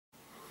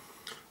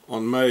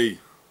On May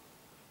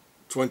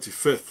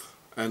 25th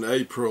and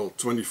April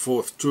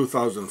 24th,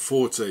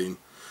 2014,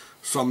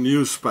 some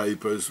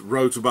newspapers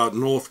wrote about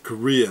North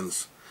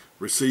Koreans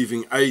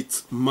receiving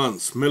 8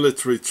 months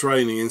military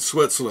training in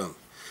Switzerland,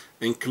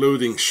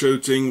 including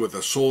shooting with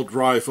assault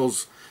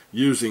rifles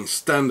using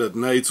standard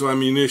NATO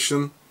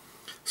ammunition.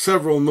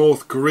 Several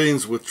North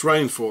Koreans were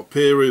trained for a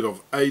period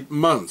of 8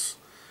 months,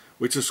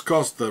 which has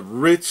cost the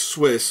rich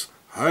Swiss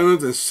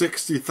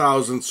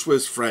 160,000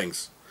 Swiss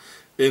francs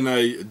in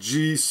a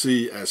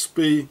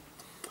GCSP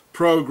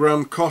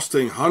program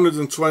costing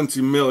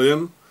 120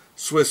 million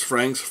Swiss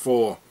francs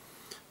for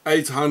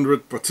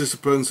 800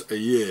 participants a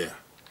year.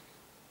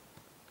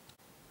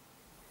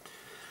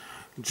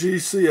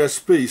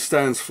 GCSP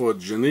stands for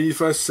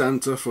Geneva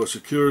Center for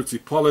Security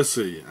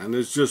Policy, and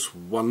is just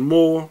one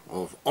more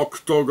of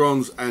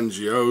Octogon's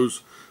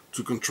NGOs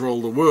to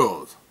control the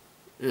world.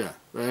 Yeah,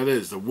 there it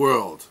is, the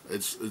world.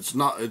 It's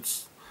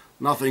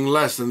nothing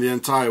less than the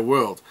entire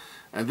world.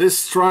 And this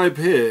stripe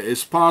here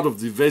is part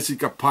of the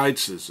Vesica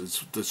Pisces.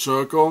 It's the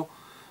circle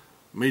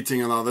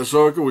meeting another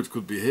circle, which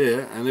could be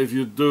here. And if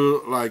you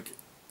do like,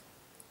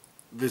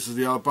 this is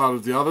the other part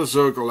of the other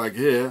circle, like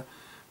here,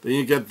 then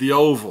you get the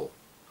oval.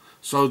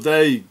 So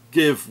they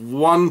give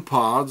one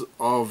part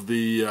of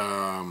the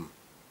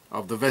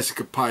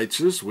Vesica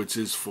Pisces, which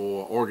is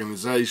for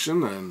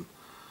organization,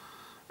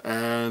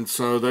 and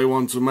so they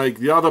want to make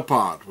the other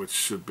part, which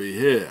should be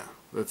here.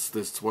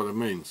 That's what it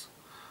means.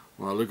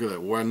 Well, look at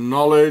that. Where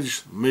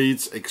knowledge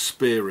meets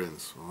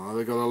experience. Well,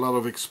 they got a lot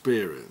of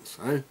experience,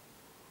 eh?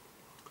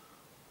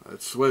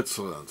 That's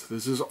Switzerland.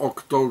 This is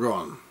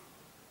Octogon.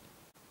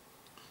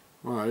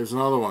 Well, here's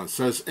another one. It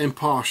says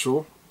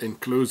impartial,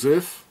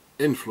 inclusive,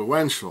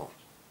 influential.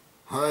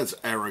 Well, that's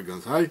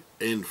arrogant, eh?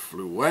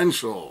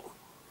 Influential.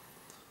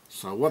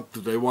 So what do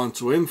they want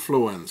to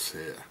influence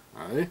here,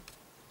 eh?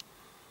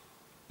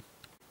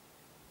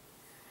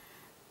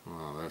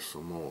 Well, there's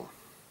some more.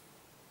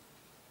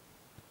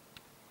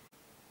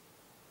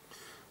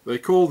 They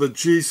call the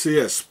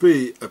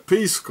GCSP a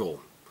peace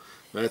school.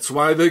 That's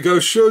why they go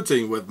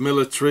shooting with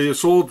military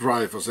assault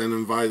rifles and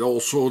invite all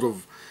sort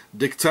of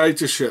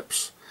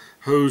dictatorships,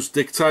 whose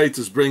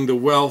dictators bring the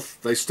wealth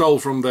they stole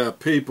from their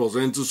peoples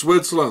into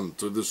Switzerland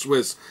to the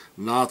Swiss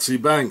Nazi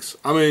banks.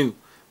 I mean,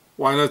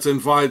 why not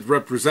invite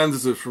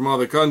representatives from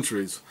other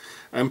countries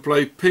and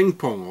play ping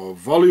pong or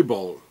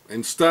volleyball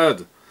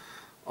instead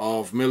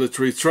of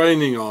military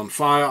training on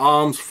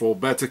firearms for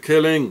better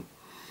killing?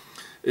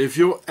 If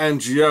your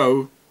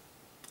NGO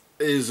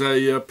is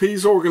a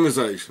peace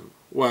organization,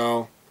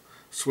 well,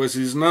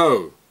 Swissies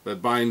know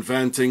that by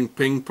inventing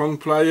ping pong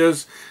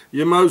players,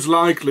 you most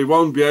likely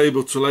won't be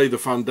able to lay the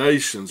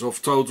foundations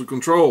of total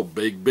control,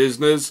 big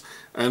business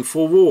and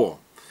for war.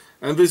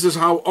 And this is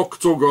how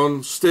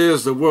Octogon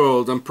steers the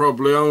world, and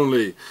probably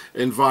only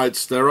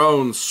invites their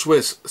own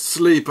Swiss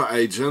sleeper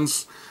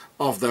agents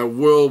of their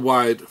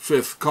worldwide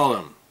fifth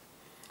column.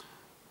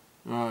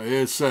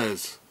 Here it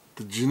says,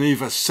 the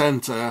Geneva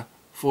Center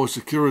for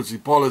Security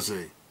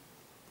Policy.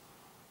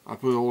 I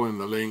put it all in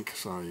the link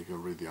so you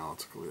can read the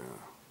article,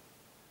 yeah.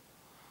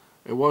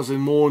 It was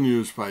in more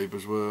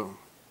newspapers where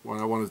when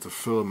I wanted to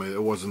film it,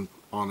 it wasn't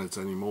on it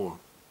anymore.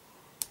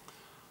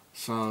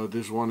 So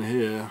this one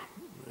here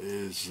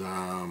is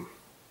on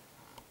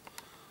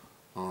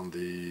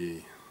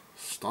the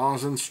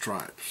Stars and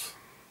Stripes.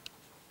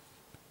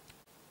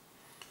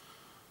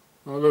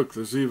 Oh look,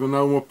 there's even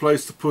no more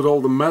place to put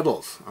all the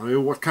medals. I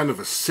mean, what kind of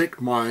a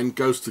sick mind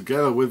goes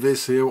together with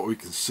this here, what we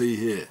can see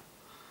here?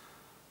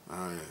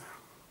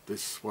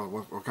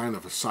 What kind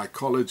of a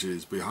psychology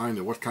is behind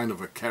it? What kind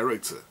of a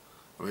character?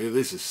 I mean,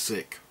 this is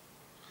sick.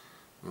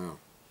 Oh.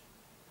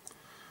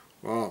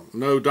 Well,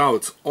 no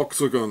doubt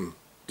Octogon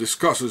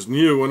discusses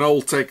new and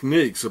old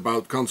techniques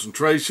about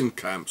concentration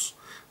camps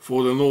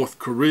for the North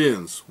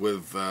Koreans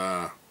with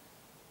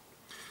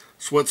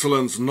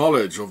Switzerland's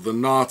knowledge of the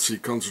Nazi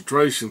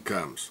concentration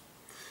camps.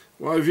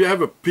 Well, if you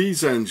have a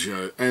peace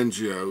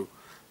NGO,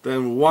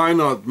 then why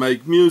not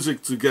make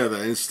music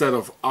together instead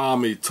of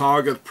army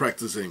target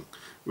practicing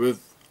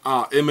with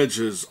our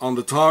images on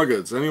the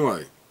targets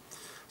anyway?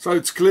 So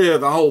it's clear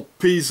the whole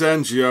peace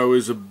NGO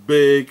is a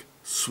big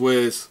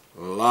Swiss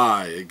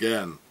lie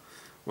again.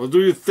 Well, do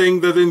you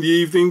think that in the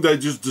evening they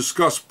just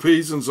discuss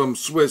peace and some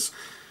Swiss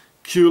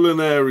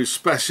culinary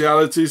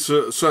specialities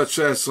such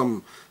as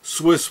some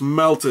Swiss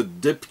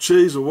melted dip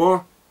cheese or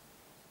what?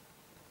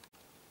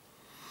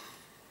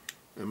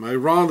 It may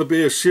rather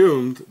be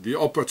assumed the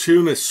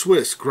opportunist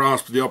Swiss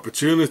grasped the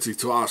opportunity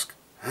to ask,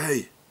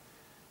 "Hey,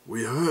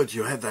 we heard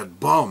you had that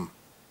bomb,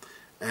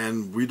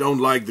 and we don't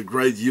like the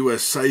great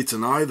US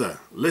Satan either.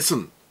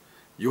 Listen,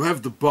 you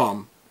have the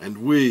bomb, and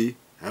we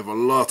have a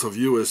lot of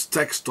US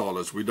tax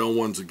dollars we don't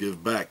want to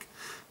give back,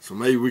 so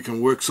maybe we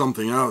can work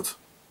something out.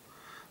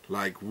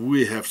 Like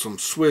we have some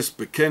Swiss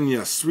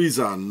Pequeña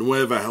Suiza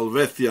Nueva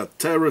Helvetia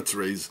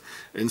territories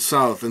in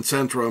South and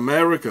Central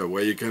America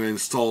where you can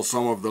install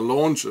some of the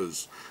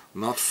launchers,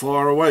 not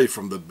far away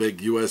from the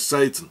big US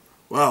Satan.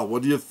 Well,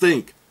 what do you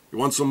think? You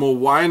want some more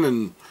wine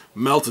and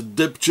melted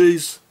dip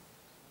cheese?"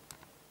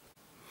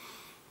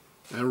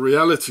 And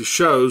reality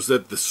shows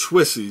that the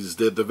Swissies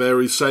did the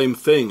very same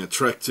thing,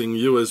 attracting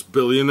US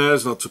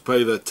billionaires not to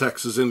pay their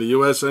taxes in the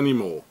US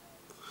anymore.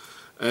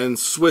 And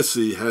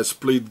Swissy has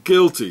pleaded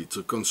guilty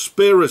to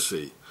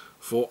conspiracy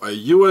for a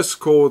US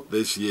court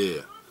this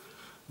year.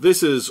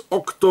 This is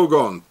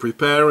Octogon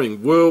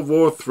preparing World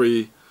War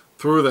III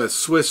through their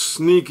Swiss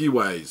sneaky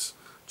ways,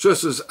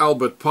 just as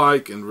Albert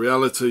Pike, in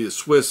reality a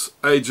Swiss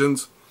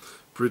agent,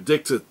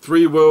 predicted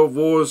 3 world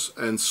wars,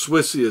 and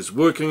Swissy is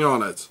working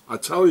on it, I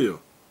tell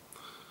you.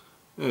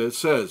 Yeah, it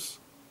says,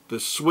 the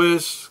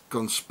Swiss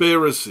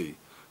conspiracy.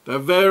 They're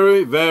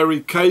very, very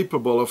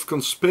capable of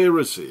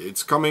conspiracy.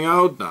 It's coming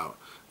out now.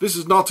 This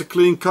is not a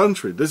clean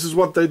country. This is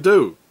what they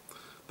do.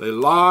 They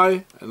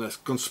lie, and there's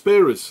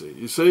conspiracy.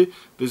 You see,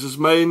 this is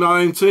May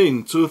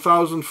 19,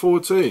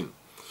 2014.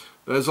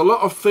 There's a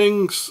lot of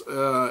things.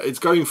 It's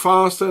going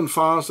faster and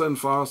faster and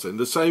faster. In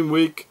the same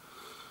week,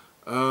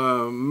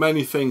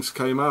 many things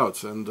came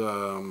out, and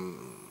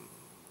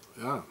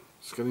yeah,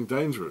 it's getting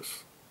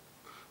dangerous.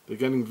 They're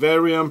getting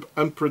very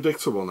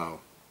unpredictable now.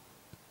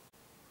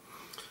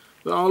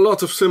 There are a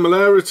lot of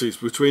similarities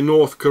between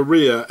North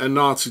Korea and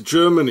Nazi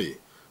Germany.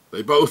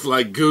 They both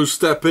like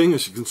goose-stepping,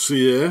 as you can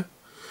see here.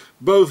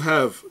 Both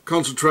have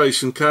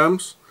concentration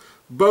camps.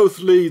 Both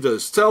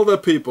leaders tell their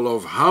people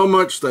of how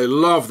much they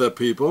love their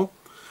people,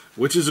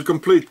 which is a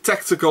complete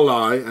tactical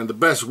lie and the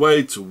best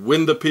way to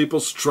win the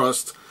people's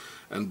trust.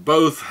 And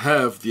both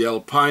have the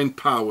Alpine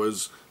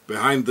powers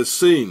behind the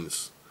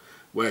scenes,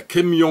 where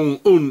Kim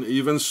Jong-un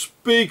even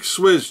speaks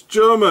Swiss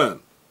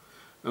German.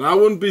 And I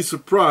wouldn't be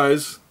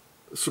surprised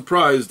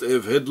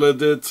if Hitler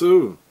did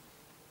too.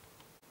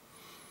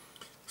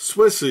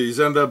 Swissies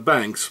and their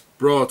banks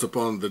brought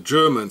upon the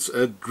Germans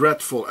a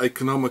dreadful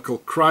economical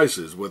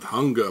crisis with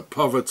hunger,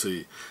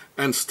 poverty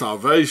and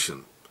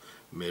starvation,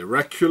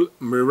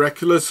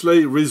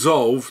 miraculously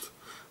resolved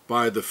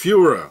by the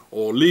Führer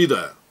or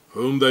leader,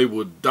 whom they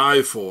would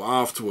die for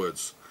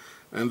afterwards,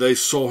 and they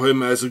saw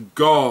him as a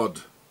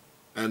god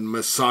and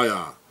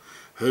Messiah,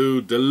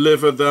 who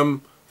delivered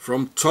them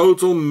from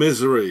total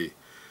misery,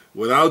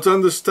 without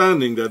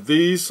understanding that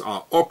these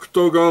are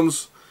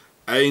Octogon's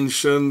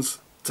ancient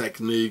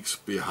techniques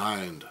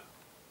behind.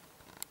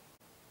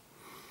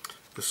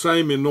 The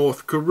same in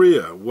North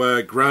Korea,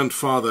 where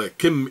grandfather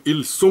Kim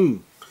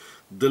Il-sung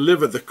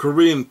delivered the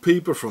Korean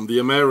people from the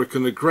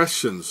American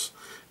aggressions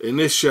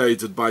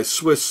initiated by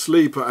Swiss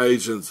sleeper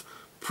agent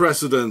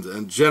President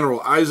and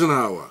General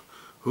Eisenhower,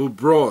 who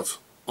brought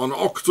on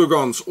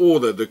Octogon's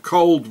order the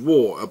Cold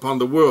War upon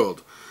the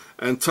world,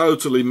 and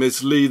totally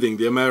misleading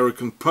the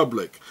American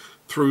public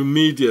through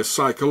media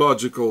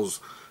psychological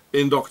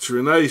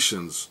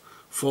indoctrinations,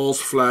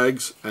 false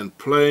flags and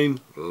plain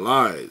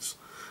lies.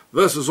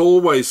 This is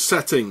always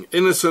setting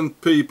innocent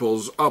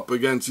peoples up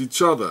against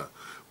each other,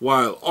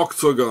 while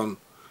Octogon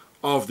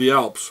of the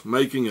Alps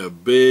making a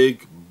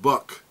big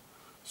buck.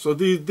 So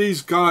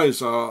these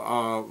guys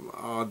are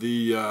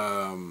the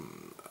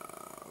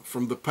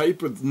from the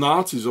paper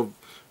Nazis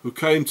who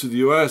came to the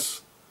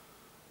US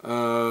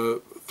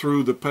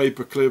through the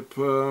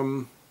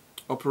paperclip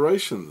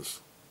operations,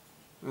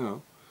 you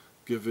know,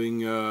 giving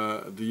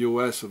the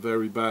US a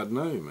very bad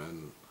name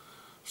and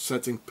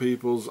setting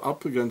peoples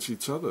up against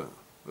each other.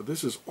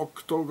 This is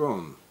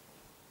Octogon.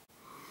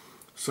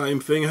 Same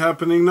thing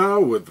happening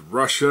now with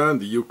Russia and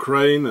the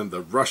Ukraine and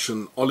the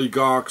Russian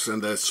oligarchs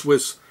and their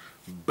Swiss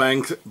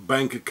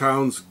bank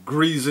accounts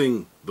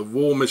greasing the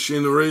war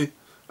machinery,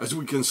 as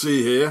we can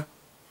see here.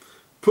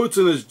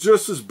 Putin is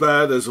just as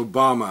bad as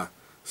Obama,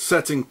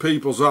 setting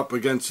peoples up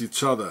against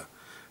each other,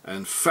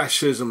 and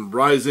fascism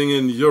rising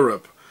in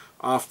Europe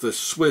after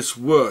Swiss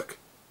work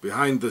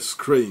behind the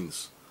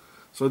screens.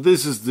 So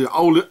this is the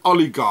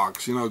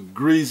oligarchs, you know,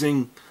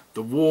 greasing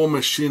the war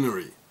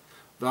machinery.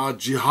 They are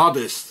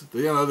jihadists,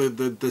 you know,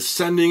 they're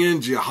sending in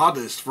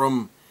jihadists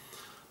from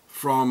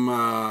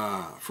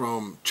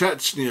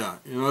Chechnya,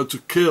 you know, to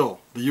kill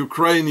the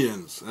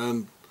Ukrainians.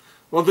 And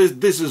well,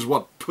 this is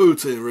what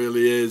Putin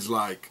really is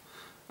like,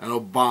 and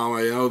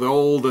Obama, you know, they're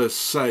all the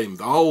same.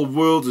 The whole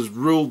world is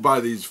ruled by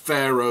these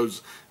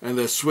pharaohs and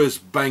their Swiss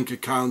bank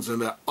accounts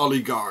and their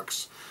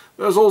oligarchs.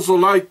 There's also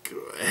like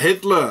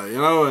Hitler, you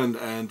know,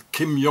 and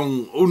Kim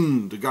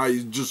Jong-un, the guy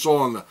you just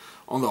saw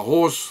on the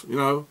horse, you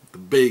know, the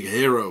big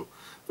hero.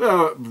 There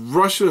are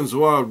Russians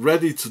who are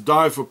ready to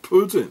die for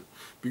Putin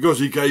because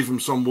he gave him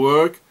some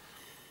work.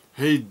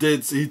 He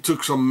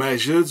took some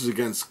measures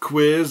against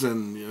queers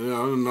and, you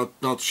know,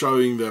 not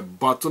showing their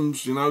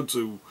bottoms, you know,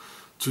 to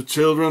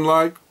children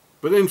like.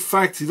 But in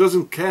fact, he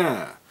doesn't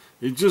care.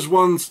 He just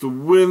wants to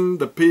win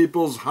the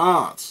people's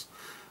hearts.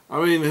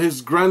 I mean,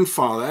 his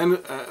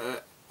grandfather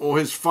or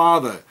his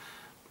father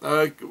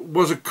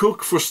was a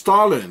cook for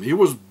Stalin. He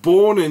was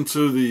born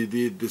into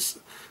this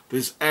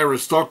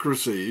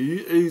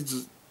aristocracy.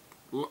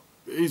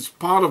 He's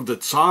part of the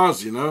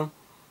Tsars, you know.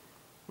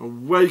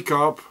 Wake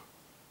up.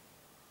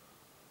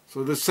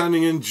 So they're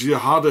sending in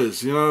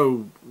jihadists, you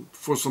know,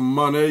 for some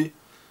money,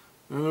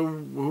 you know,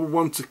 who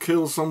want to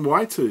kill some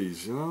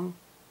whiteys, you know.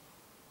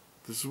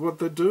 This is what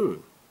they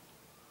do.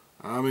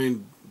 I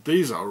mean,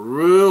 these are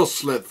real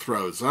slit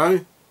throats, eh?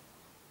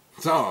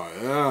 Oh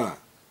yeah.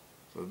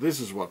 So this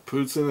is what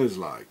Putin is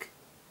like.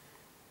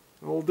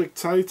 All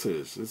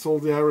dictators, it's all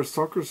the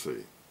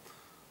aristocracy.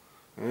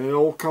 And it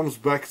all comes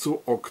back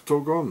to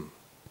Octogon.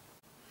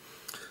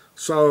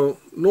 So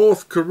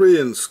North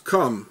Koreans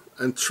come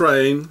and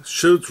train,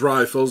 shoot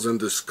rifles and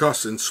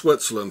discuss in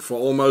Switzerland for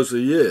almost a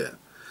year.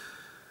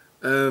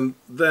 And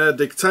their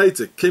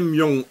dictator Kim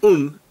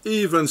Jong-un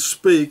even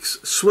speaks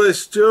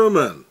Swiss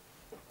German,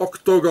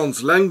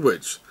 Octogon's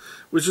language,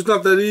 which is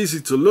not that easy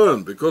to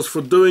learn, because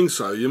for doing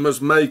so you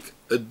must make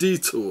a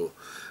detour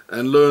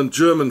and learn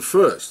German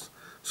first.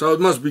 So it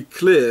must be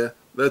clear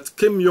that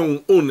Kim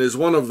Jong-un is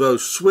one of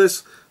those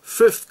Swiss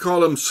fifth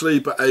column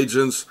sleeper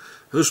agents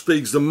who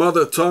speaks the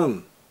mother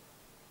tongue.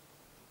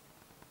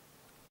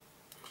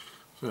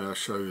 So I'll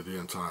show you the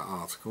entire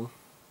article.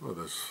 Oh,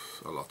 there's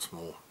a lot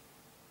more.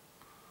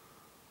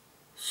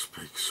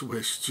 Speak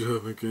Swiss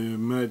German, can you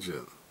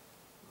imagine?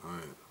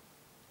 Right.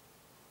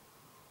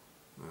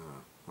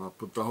 I'll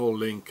put the whole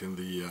link in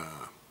the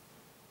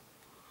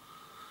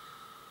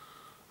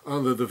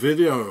under the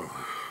video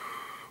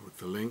with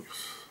the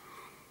links.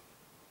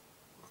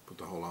 I'll put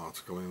the whole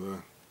article in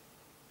there.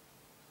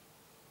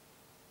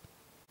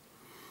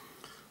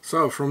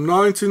 So from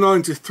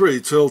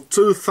 1993 till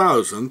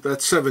 2000,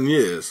 that's 7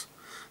 years,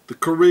 the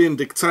Korean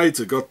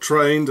dictator got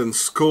trained and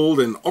schooled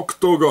in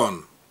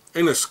Octogon,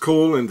 in a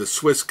school in the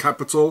Swiss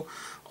capital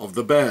of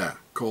the Bear,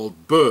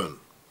 called Bern,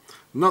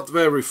 not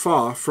very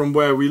far from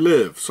where we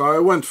live, so I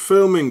went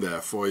filming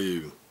there for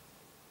you.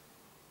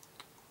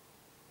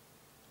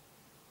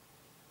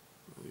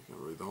 You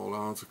can read the whole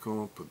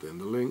article, put in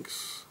the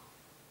links.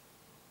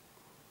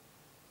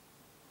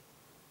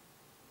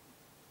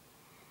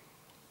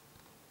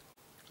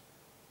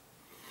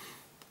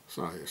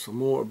 So here's some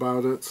more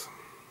about it.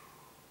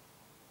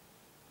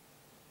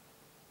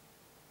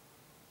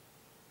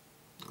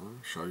 I'll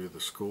show you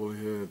the school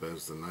here,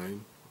 there's the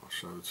name, I'll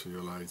show it to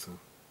you later.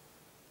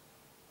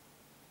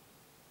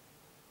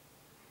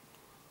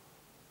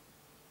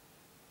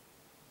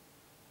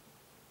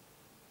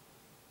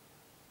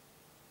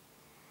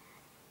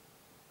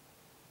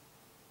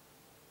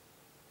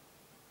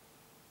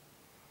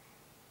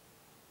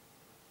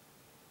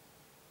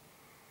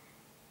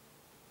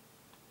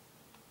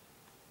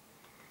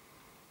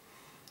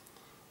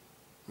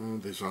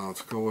 And this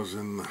article was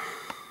in the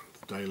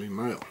Daily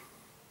Mail.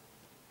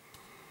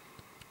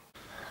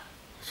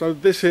 So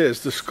this here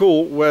is the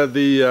school where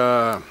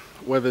the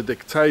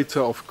dictator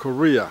of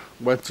Korea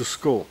went to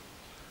school,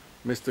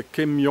 Mr.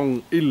 Kim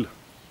Jong-il.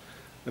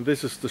 And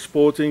this is the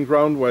sporting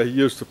ground where he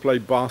used to play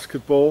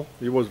basketball.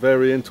 He was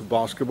very into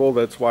basketball,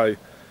 that's why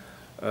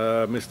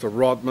Mr.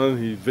 Rodman,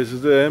 he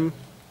visited him,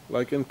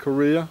 like in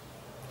Korea.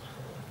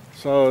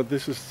 So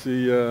this is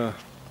the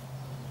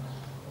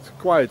it's a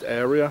quiet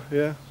area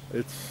here.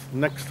 It's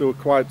next to a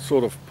quite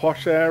sort of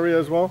posh area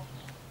as well.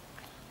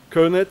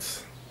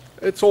 Köniz.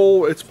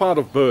 It's part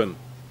of Bern.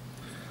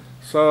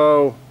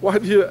 So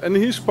and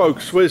he spoke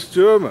Swiss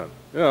German.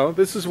 You know,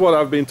 this is what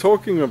I've been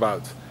talking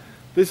about.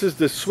 This is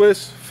the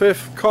Swiss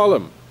fifth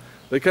column.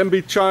 They can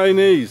be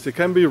Chinese, they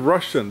can be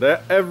Russian,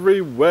 they're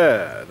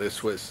everywhere, the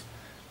Swiss.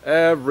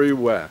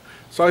 Everywhere.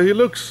 So he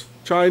looks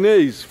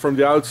Chinese from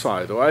the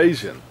outside, or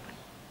Asian.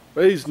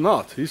 But he's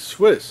not, he's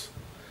Swiss.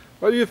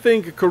 What do you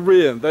think a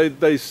Korean?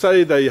 They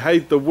say they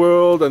hate the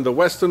world and the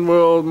Western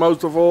world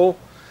most of all.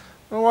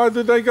 And why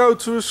did they go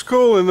to a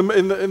school in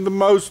the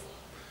most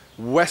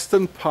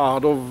western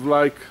part of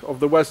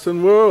the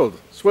Western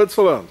world,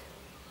 Switzerland?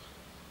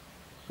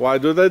 Why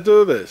do they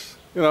do this?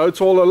 You know,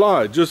 it's all a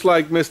lie. Just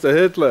like Mr.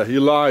 Hitler, he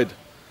lied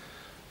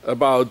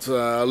about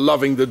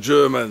loving the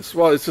Germans.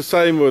 Well, it's the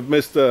same with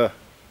Mr.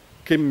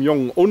 Kim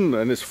Jong-un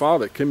and his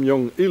father, Kim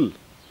Jong-il.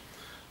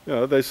 You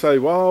know, they say,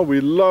 well,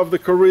 we love the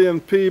Korean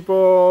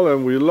people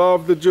and we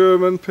love the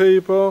German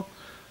people.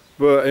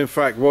 But in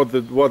fact, what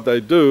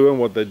they do and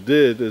what they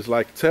did is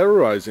like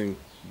terrorizing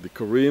the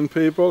Korean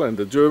people and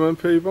the German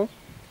people.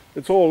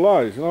 It's all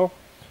lies, you know.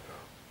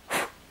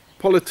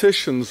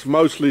 Politicians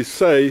mostly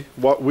say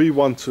what we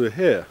want to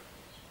hear.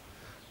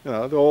 You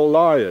know, they're all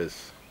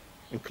liars,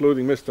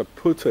 including Mr.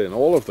 Putin,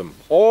 all of them,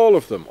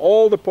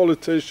 all the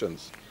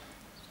politicians.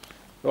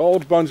 They're all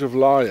a bunch of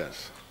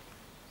liars.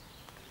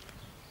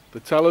 They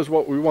tell us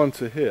what we want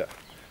to hear.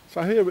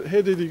 So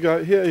here did he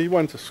go? Here he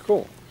went to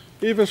school.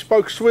 He even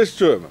spoke Swiss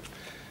German.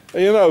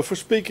 And you know, for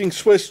speaking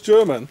Swiss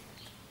German,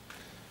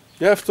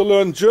 you have to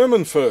learn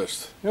German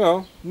first. You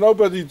know,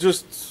 nobody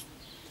just...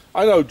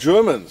 I know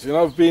Germans, you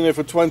know, I've been here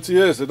for 20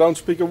 years. They don't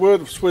speak a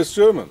word of Swiss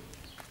German.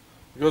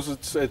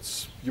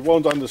 Because you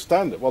won't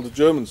understand it. Well, the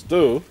Germans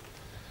do.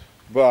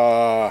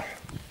 But...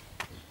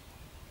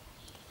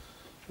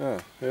 yeah,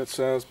 here it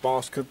says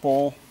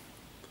basketball.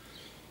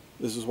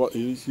 This is what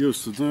he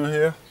used to do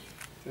here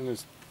in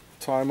his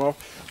time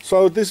off.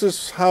 So this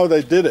is how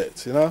they did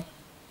it, you know.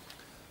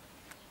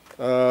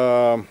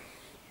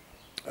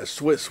 A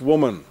Swiss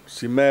woman,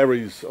 she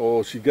marries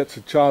or she gets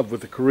a child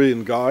with a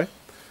Korean guy.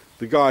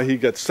 The guy, he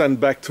gets sent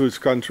back to his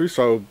country,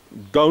 so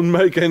don't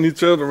make any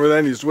children with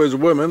any Swiss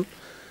women.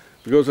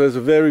 because there's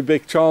a very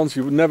big chance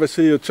you would never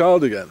see your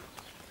child again.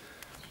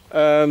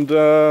 And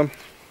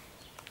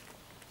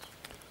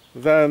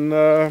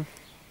then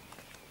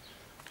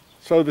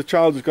so the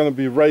child is going to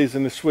be raised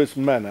in a Swiss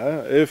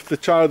manner. If the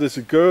child is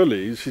a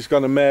girlie, she's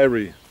going to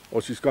marry,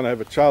 or she's going to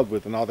have a child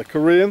with another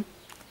Korean,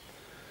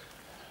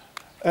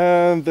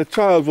 and the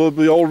child will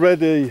be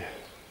already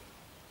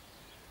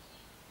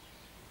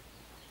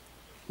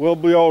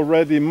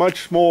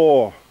much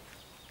more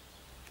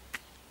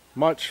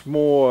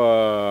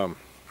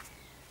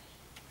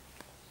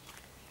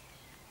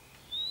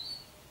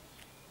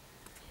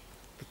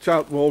the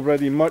child will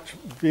already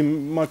be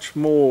much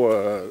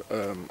more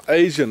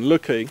Asian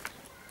looking,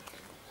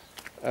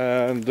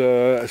 and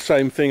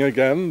same thing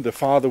again, the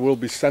father will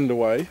be sent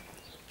away,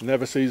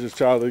 never sees his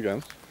child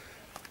again.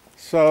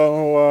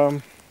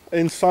 So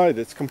inside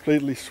it's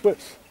completely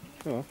Swiss,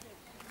 you know.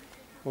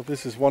 Well,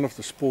 this is one of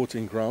the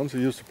sporting grounds. I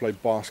used to play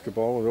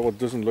basketball. It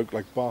doesn't look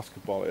like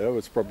basketball here,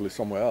 it's probably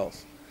somewhere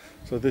else.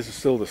 So this is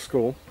still the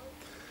school.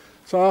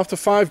 So after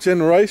 5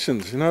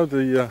 generations, you know,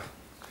 the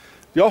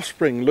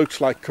offspring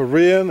looks like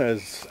Korean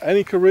as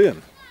any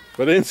Korean.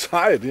 But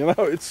inside, you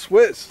know, it's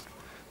Swiss.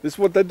 This is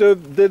what they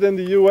did in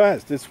the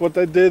US. This is what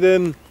they did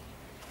in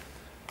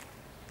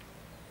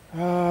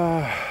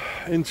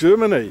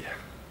Germany.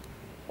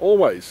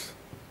 Always.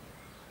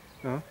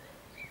 You know?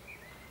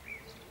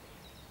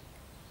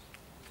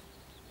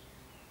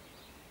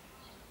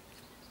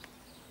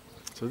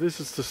 So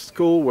this is the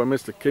school where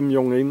Mr. Kim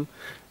Jong-un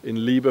in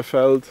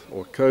Liebefeld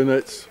or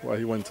Köniz, where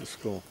he went to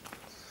school.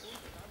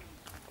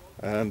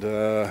 And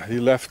he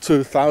left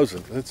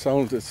 2000.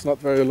 It's not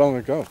very long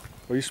ago.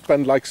 Well, he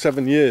spent like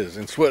 7 years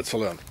in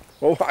Switzerland.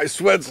 Well, why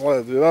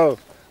Switzerland, you know?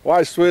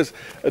 Why Swiss?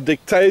 A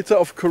dictator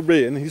of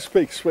Korean, he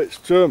speaks Swiss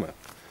German.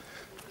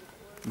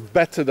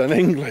 Better than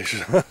English.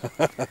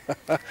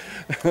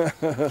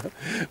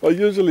 Well,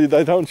 usually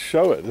they don't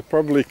show it. It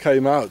probably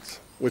came out,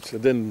 which I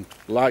didn't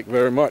like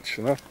very much,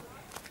 you know.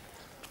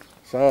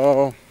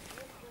 So,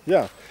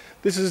 yeah,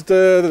 this is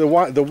the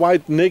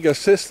white nigger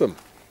system.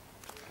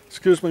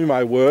 Excuse me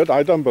my word,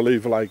 I don't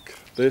believe like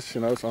this,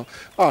 you know. So,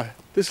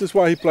 this is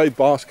why he played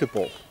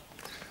basketball,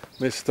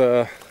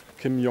 Mr.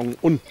 Kim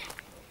Jong-un.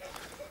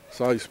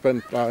 So he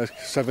spent like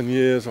 7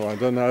 years, or I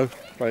don't know,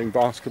 playing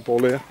basketball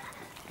here.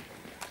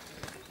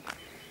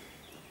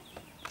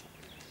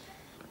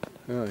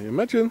 Yeah, you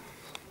imagine,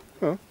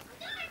 huh?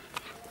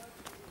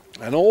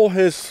 And all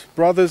his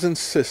brothers and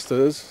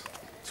sisters,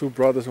 2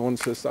 brothers and 1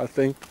 sister, I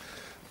think,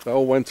 they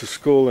all went to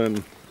school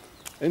in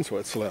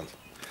Switzerland,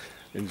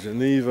 in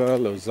Geneva,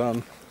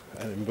 Lausanne,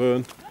 and in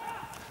Bern.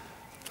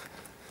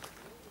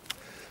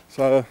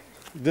 So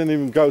he didn't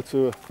even go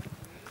to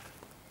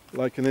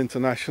like an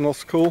international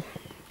school.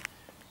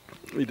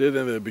 He did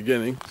in the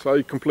beginning, so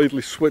he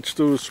completely switched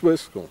to a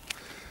Swiss school,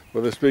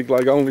 but they speak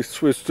like only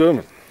Swiss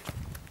German.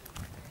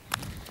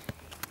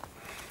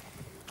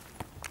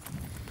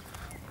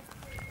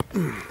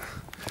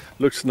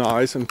 Looks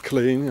nice and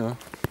clean, you know.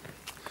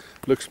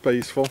 Looks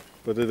peaceful,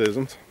 but it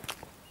isn't.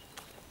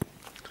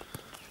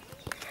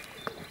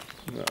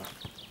 Yeah.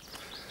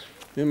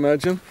 You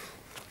imagine,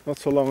 not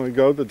so long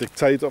ago, the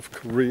dictator of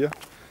Korea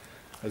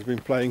has been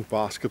playing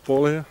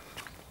basketball here.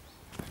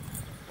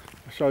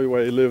 I'll show you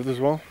where he lived as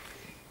well.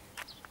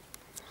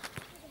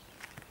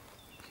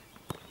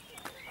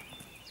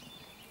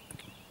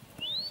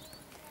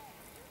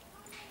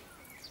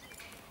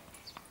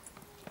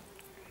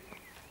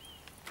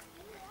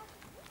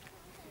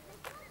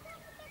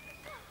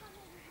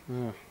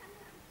 Yeah.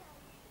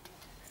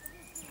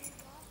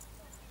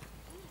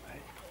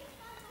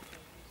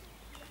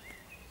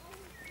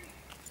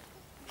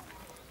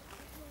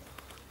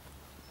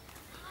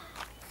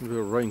 A bit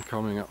of rain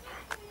coming up.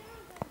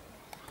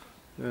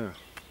 Yeah.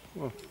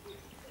 Well.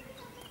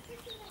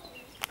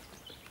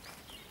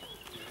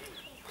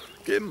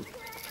 Kim,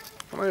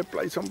 come here,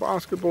 play some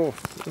basketball.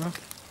 Yeah.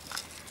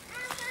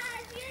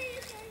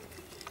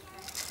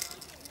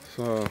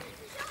 So.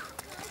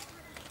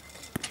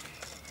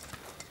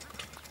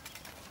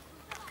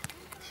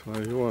 So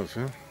he was,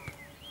 yeah.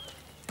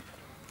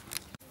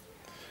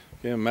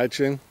 Can you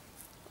imagine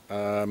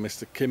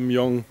Mr. Kim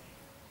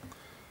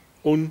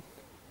Jong-un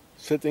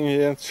sitting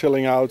here,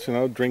 chilling out, you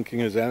know, drinking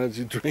his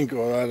energy drink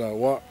or I don't know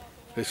what,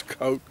 his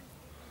Coke,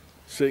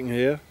 sitting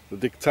here, the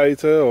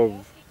dictator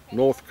of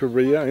North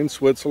Korea in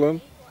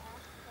Switzerland.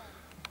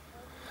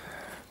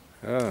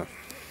 Yeah,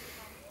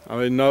 I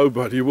mean,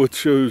 nobody would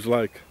choose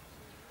like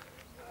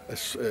a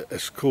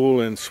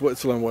school in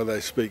Switzerland where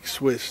they speak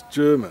Swiss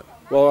German.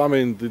 Well, I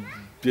mean,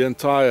 the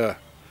entire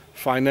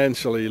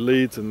financial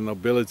elite and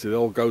nobility, they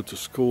all go to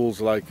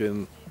schools like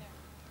in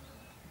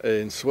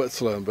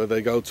Switzerland, but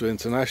they go to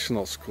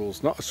international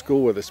schools, not a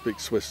school where they speak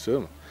Swiss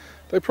German.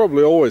 They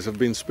probably always have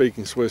been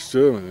speaking Swiss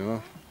German, you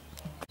know.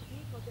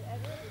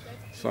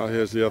 So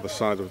here's the other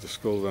side of the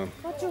school then.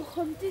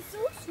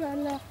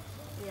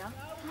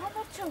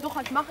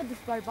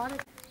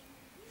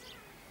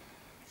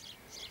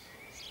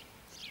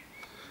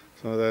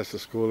 So there's the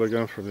school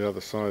again from the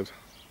other side.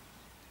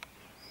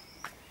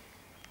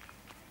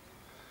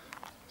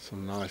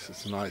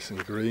 It's nice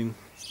and green.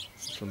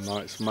 Some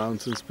nice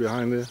mountains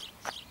behind here.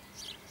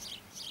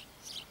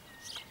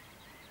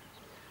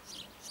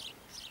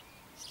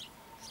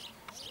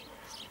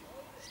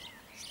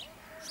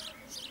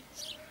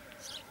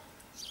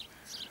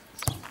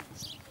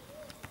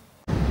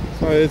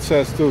 So it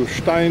says too,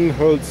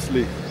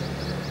 Steinhölzli.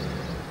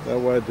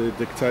 That's where the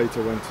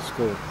dictator went to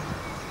school.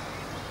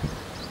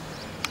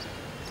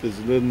 It's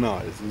a little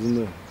nice,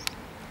 isn't it?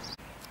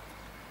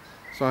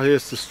 So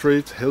here's the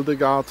street,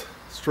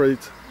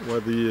 Hildegardstrasse, where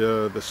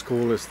the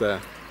school is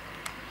there,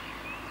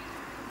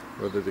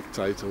 where the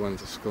dictator went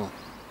to school.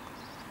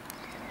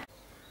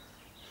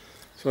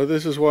 So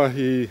this is where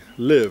he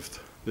lived,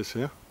 this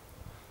here,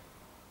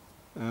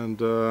 and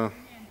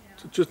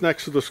just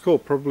next to the school,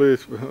 probably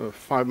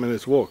 5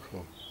 minutes walk,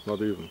 or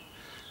not even.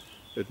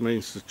 It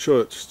means the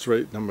church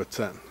street number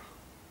 10.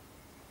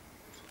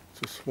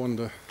 Just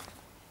wonder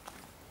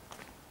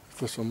if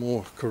there's some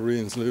more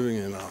Koreans living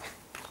here now.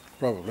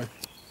 Probably.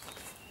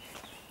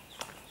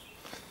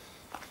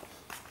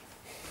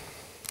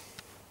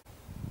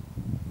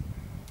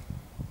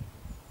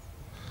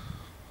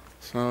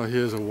 So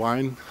here's a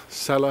wine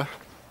cellar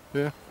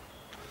here.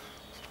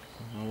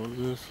 I don't know what it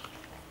is.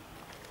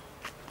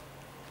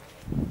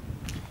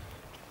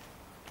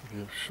 You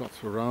have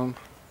shots around.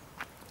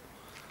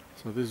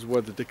 So this is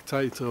where the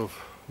dictator of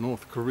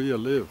North Korea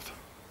lived.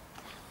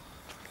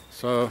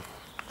 So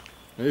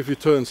if he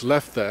turns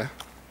left there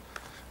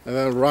and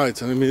then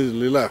right and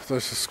immediately left,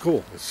 there's a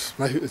school.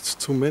 It's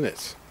 2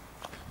 minutes.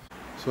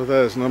 So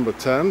there's number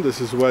 10.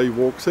 This is where he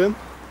walks in.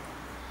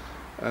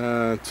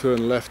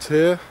 Turn left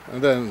here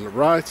and then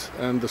right,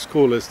 and the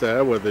school is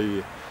there where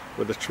the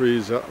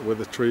trees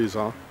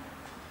are.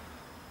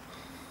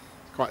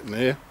 Quite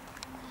near.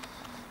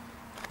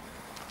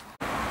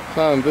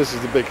 And this is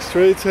the big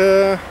street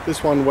here.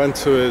 This one went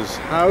to his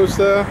house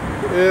there,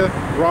 here,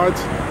 right.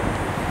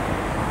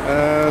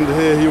 And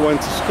here he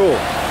went to school.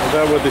 And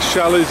there where the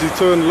shell is, he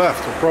turned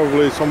left, or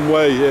probably some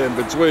way here in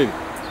between.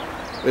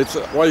 It's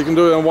well, you can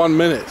do it in 1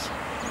 minute.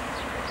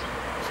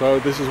 So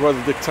this is where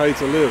the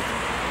dictator lived.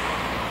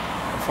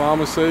 A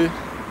pharmacy.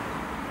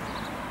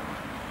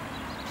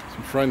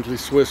 Some friendly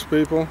Swiss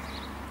people.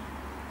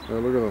 Oh,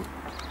 look at them.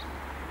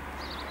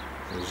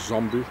 A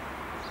zombie.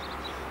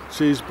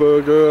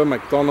 Cheeseburger,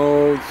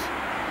 McDonald's,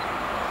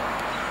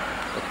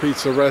 a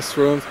pizza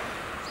restaurant.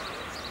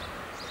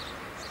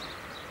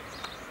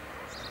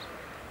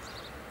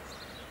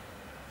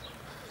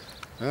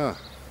 Yeah.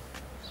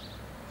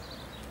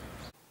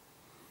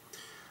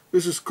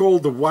 This is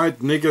called the white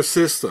nigger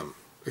system.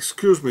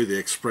 Excuse me the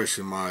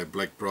expression, my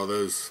black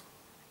brothers.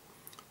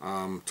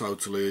 I'm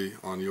totally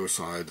on your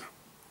side.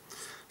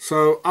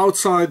 So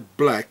outside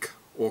black,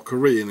 or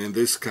Korean in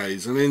this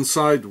case, and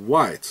inside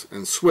white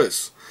and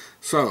Swiss.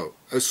 So,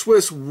 a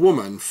Swiss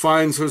woman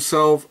finds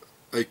herself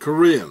a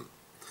Korean,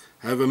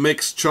 have a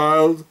mixed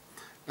child,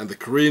 and the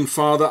Korean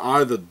father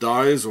either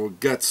dies or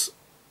gets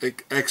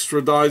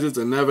extradited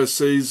and never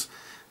sees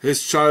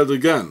his child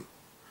again,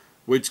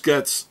 which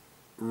gets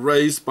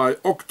raised by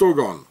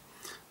Octogon.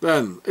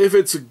 Then, if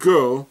it's a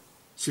girl,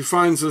 she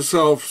finds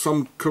herself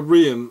some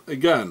Korean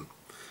again,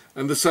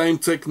 and the same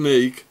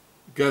technique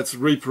gets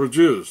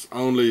reproduced,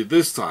 only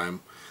this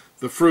time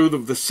the fruit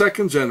of the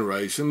second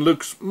generation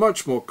looks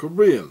much more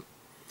Korean.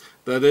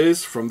 That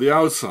is, from the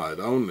outside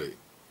only.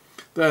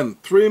 Then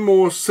 3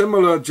 more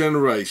similar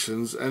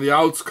generations and the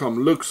outcome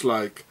looks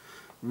like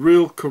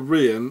real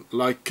Korean,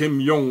 like Kim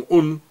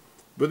Jong-un,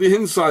 but the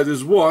inside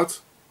is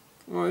what?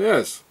 Well,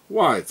 yes,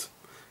 white.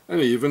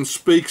 And he even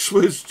speaks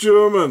Swiss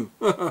German.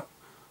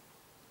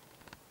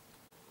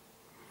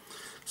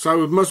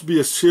 So it must be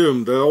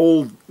assumed that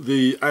all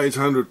the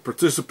 800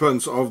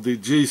 participants of the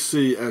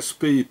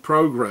GCSP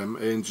program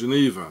in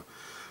Geneva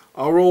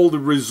are all the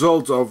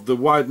result of the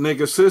white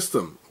nigger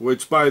system,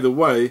 which, by the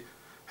way,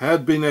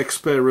 had been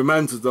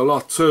experimented a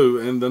lot too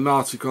in the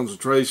Nazi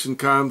concentration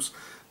camps,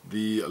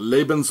 the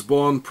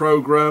Lebensborn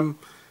program,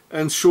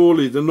 and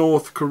surely the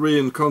North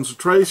Korean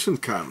concentration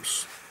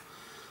camps.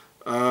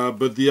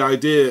 But the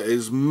idea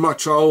is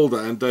much older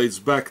and dates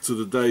back to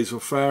the days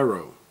of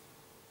Pharaoh.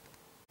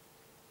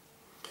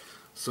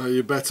 So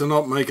you better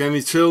not make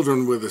any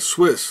children with a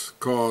Swiss,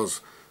 cause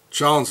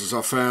chances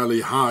are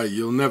fairly high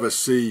you'll never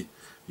see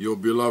your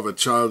beloved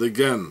child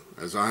again,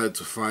 as I had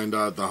to find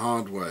out the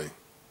hard way.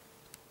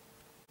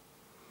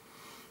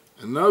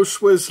 And no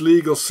Swiss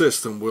legal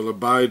system will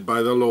abide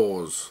by the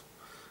laws,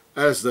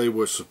 as they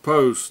were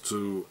supposed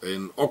to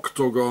in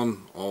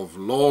Octogon of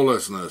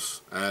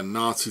lawlessness and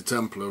Nazi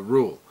Templar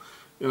rule.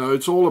 You know,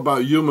 it's all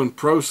about human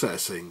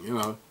processing, you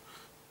know,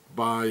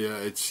 by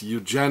its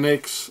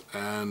eugenics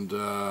and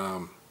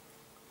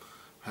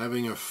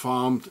having a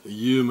farmed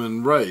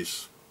human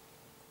race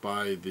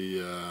by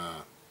the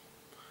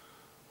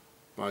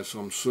by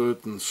some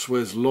certain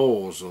Swiss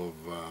laws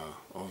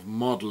of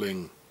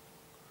modeling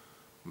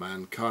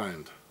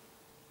mankind.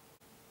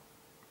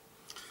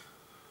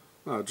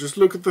 Now just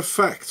look at the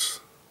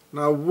facts.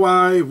 Now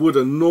why would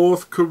a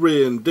North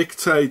Korean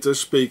dictator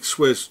speak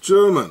Swiss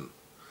German?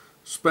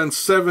 Spent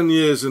 7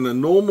 years in a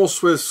normal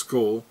Swiss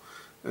school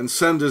and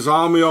sent his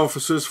army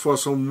officers for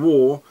some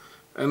war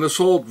and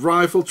assault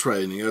rifle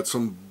training at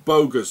some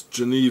bogus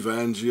Geneva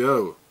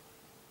NGO.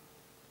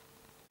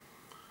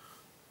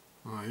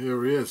 Well,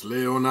 here he is,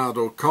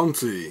 Leonardo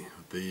Conti,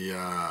 the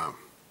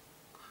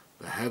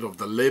head of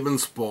the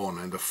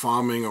Lebensborn and the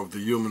farming of the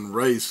human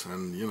race,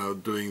 and you know,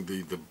 doing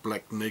the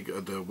black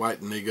nigger, the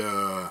white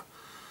nigger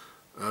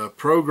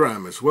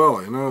program as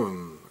well, you know,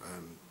 and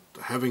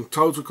having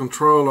total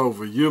control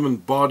over human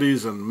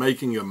bodies and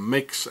making a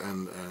mix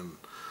and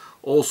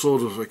all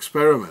sorts of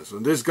experiments.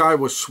 And this guy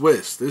was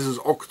Swiss. This is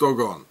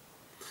Octogon.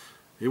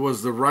 He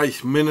was the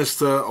Reich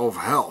Minister of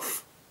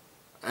Health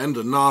and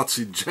a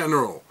Nazi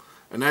general,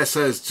 an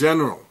SS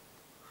general.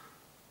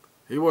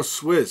 He was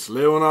Swiss,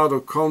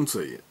 Leonardo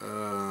Conti,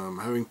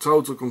 having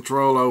total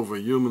control over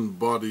human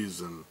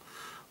bodies and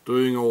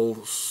doing all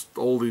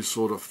these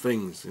sort of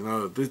things. You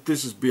know,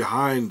 this is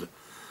behind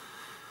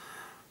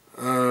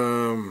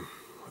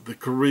the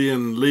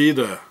Korean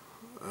leader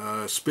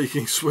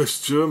speaking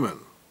Swiss German.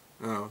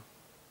 You know,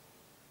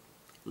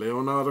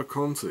 Leonardo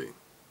Conti,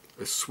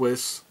 a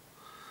Swiss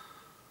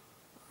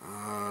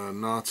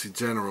Nazi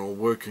general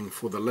working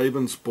for the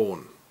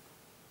Lebensborn.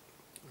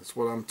 That's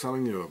what I'm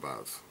telling you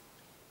about.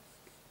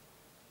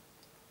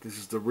 This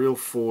is the real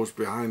force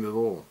behind it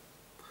all.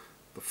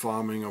 The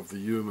farming of the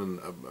human,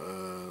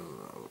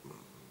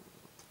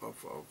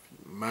 of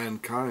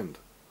mankind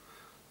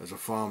as a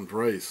farmed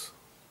race.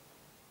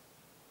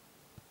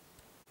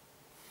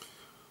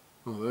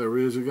 Well, there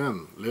he is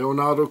again,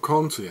 Leonardo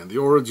Conti, and the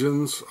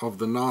origins of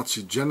the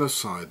Nazi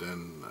genocide,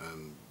 and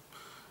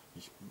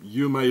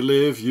you may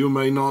live, you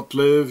may not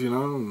live, you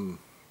know, and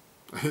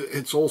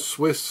it's all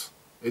Swiss.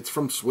 It's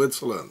from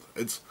Switzerland.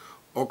 It's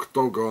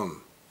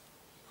Octogon.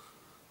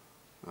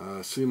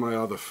 See my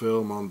other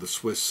film on the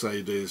Swiss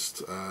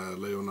sadist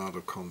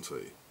Leonardo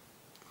Conti.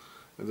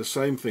 And the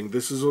same thing,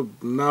 this is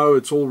now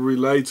it's all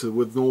related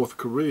with North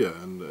Korea,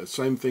 and the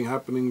same thing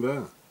happening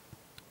there.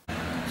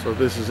 So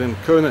this is in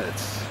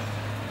Köniz.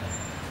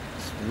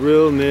 It's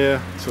real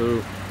near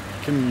to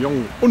Kim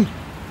Jong-un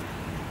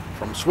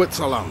from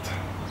Switzerland.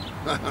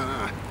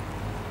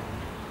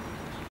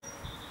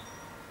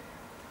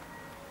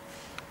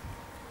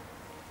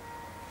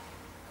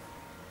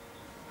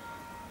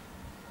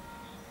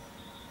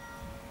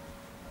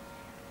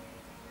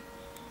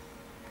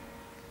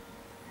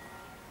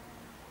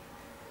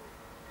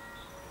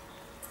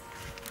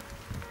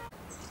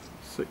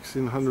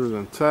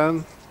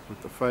 1610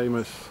 with the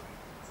famous,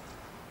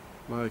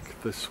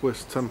 like the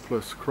Swiss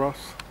Templars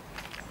cross.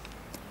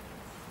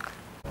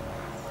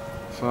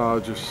 So I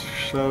just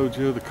showed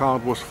you the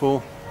card was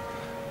full.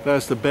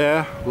 There's the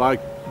bear,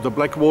 like the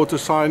Blackwater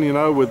sign, you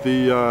know, with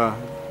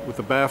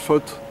the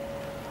barefoot,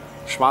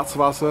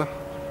 Schwarzwasser.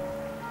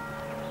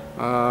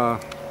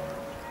 What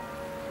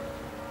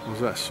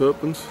was that,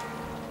 serpents?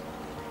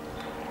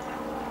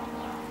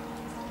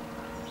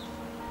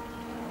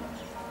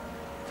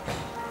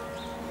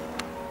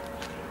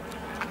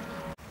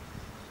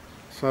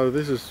 So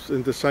this is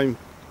in the same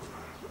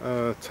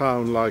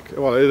town, like,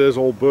 well, it is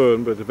all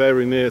Bern, but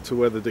very near to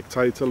where the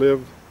dictator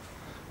lived.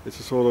 It's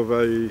a sort of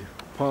a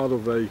part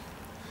of a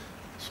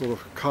sort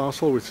of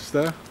castle which is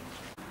there.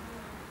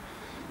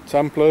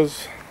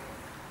 Templars.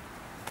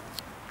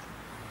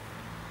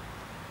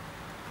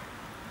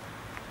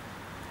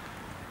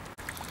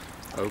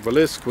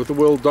 Obelisk with the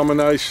world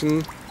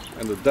domination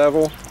and the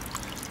devil.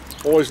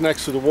 Always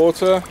next to the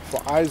water for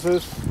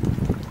Isis.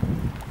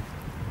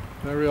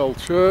 Very old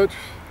church.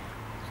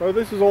 So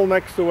this is all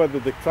next to where the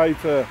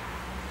dictator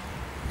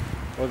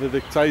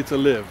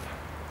lived.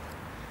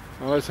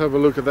 Now let's have a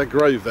look at that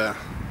grave there.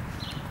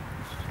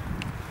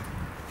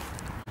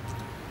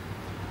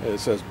 It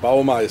says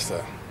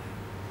Baumeister.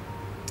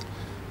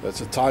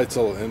 That's a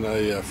title in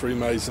a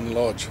Freemason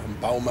lodge,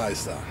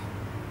 Baumeister.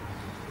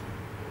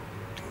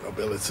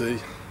 Nobility.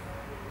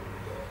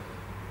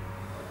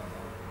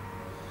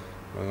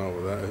 I don't know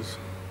what that is.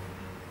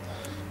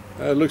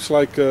 It looks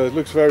like it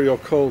looks very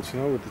occult, you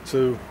know, with the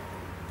two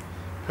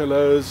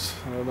pillars.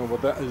 I don't know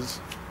what that is.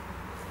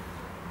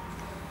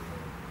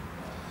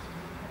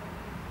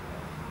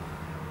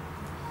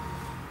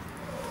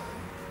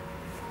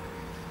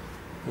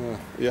 Ja,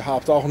 ihr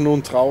habt auch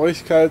nun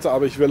Traurigkeit,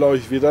 aber ich will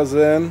euch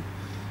wiedersehen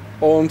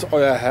und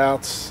euer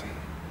Herz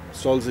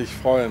soll sich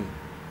freuen.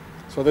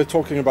 So they're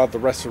talking about the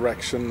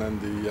resurrection and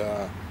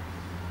the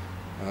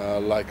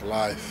like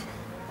life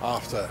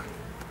after.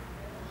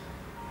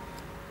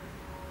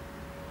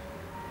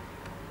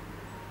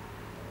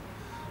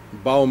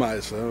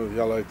 Baumeister,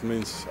 yeah, it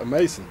means a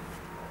mason.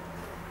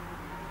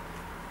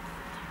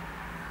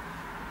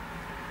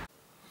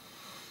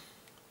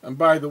 And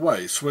by the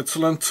way,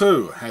 Switzerland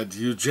too had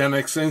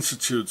eugenics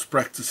institutes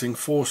practicing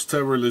forced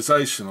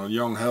sterilization on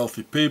young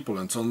healthy people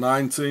until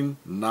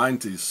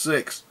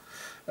 1996,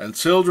 and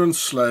children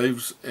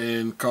slaves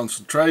in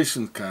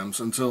concentration camps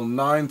until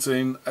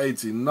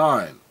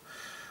 1989,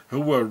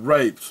 who were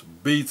raped,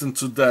 beaten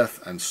to death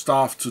and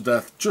starved to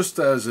death just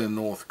as in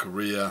North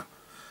Korea.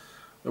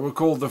 They were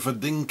called the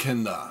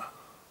Verdingkinder.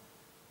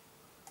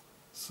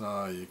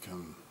 So you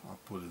can, I'll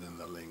put it in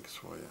the links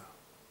for you.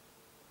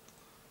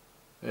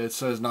 It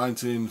says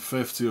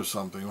 1950 or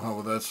something.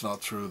 Well, that's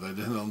not true. They did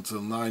it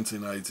until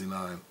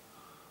 1989.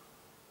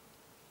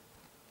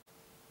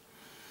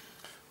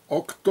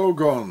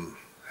 Octogon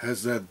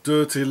has their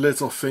dirty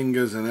little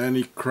fingers in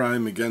any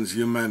crime against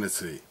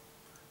humanity,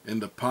 in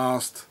the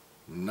past,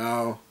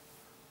 now,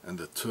 and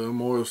the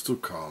turmoils to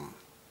come.